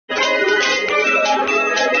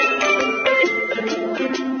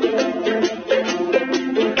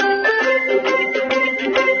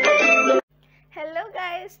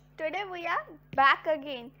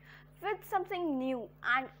again with something new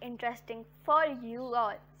and interesting for you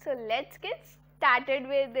all. So let's get started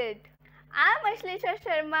with it. I'm Ashlesha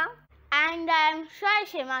Sharma. And I'm Shaurya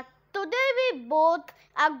Sharma. Today we both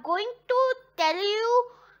are going to tell you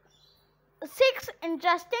 6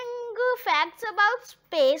 interesting facts about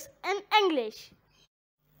space in English.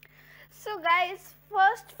 So guys,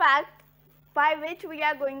 first fact by which we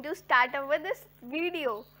are going to start up with this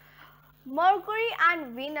video. Mercury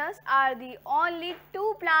and Venus are the only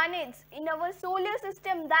 2 planets in our solar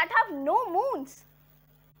system that have no moons.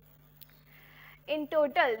 In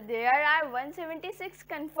total, there are 176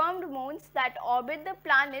 confirmed moons that orbit the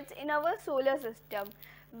planets in our solar system,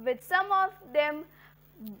 with some of them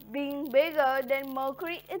being bigger than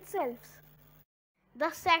Mercury itself.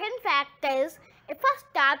 The second fact is, if a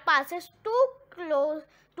star passes too close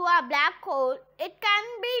to a black hole, it can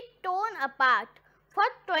be torn apart. For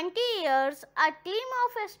 20 years, a team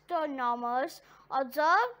of astronomers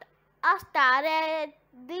observed a star at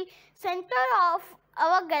the center of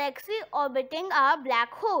our galaxy orbiting a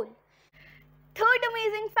black hole. Third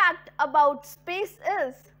amazing fact about space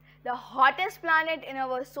is, the hottest planet in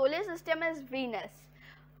our solar system is Venus.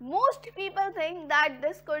 Most people think that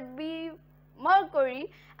this could be Mercury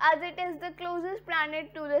as it is the closest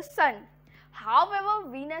planet to the Sun. However,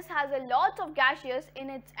 Venus has a lot of gases in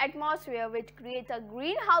its atmosphere which creates a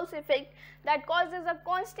greenhouse effect that causes a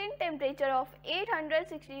constant temperature of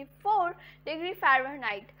 864 degrees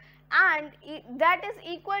Fahrenheit, and that is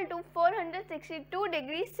equal to 462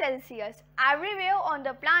 degrees Celsius everywhere on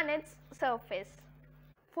the planet's surface.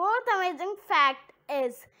 Fourth amazing fact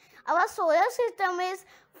is, our solar system is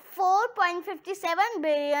 4.57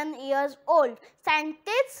 billion years old.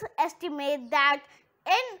 Scientists estimate that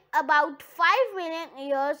in about 5 million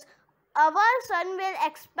years, our sun will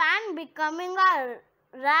expand, becoming a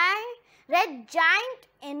red giant.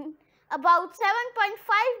 In about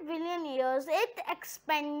 7.5 billion years, its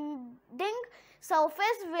expanding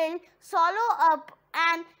surface will swallow up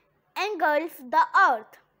and engulf the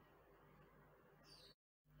Earth.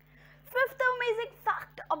 Fifth amazing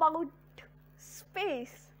fact about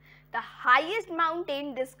space. The highest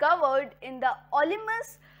mountain discovered in the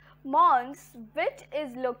Olympus Mons, which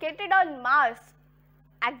is located on Mars.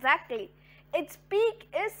 Exactly. Its peak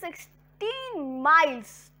is 16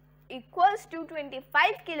 miles, equals to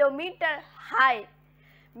 25 kilometers high,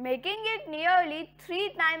 making it nearly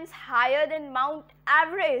 3 times higher than Mount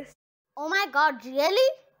Everest. Oh my God,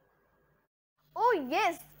 really? Oh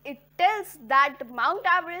yes, it tells that Mount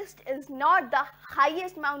Everest is not the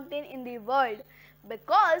highest mountain in the world,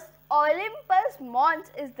 because Olympus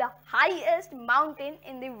Mons is the highest mountain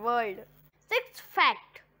in the world. Sixth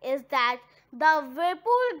fact is that the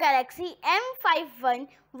Whirlpool Galaxy M51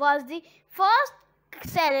 was the first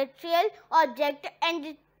celestial object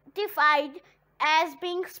identified as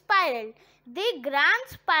being spiral. The grand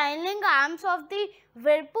spiraling arms of the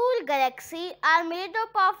Whirlpool Galaxy are made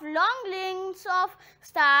up of long rings of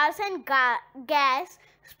stars and gas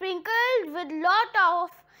sprinkled with lot of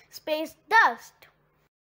space dust.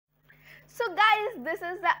 So guys, this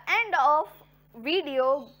is the end of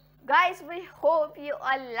video. Guys, we hope you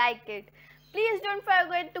all like it. Please don't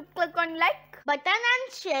forget to click on like button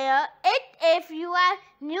and share it if you are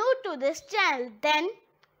new to this channel. Then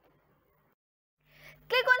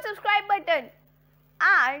click on subscribe button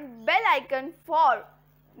and bell icon for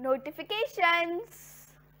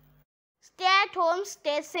notifications. Stay at home,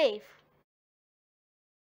 stay safe.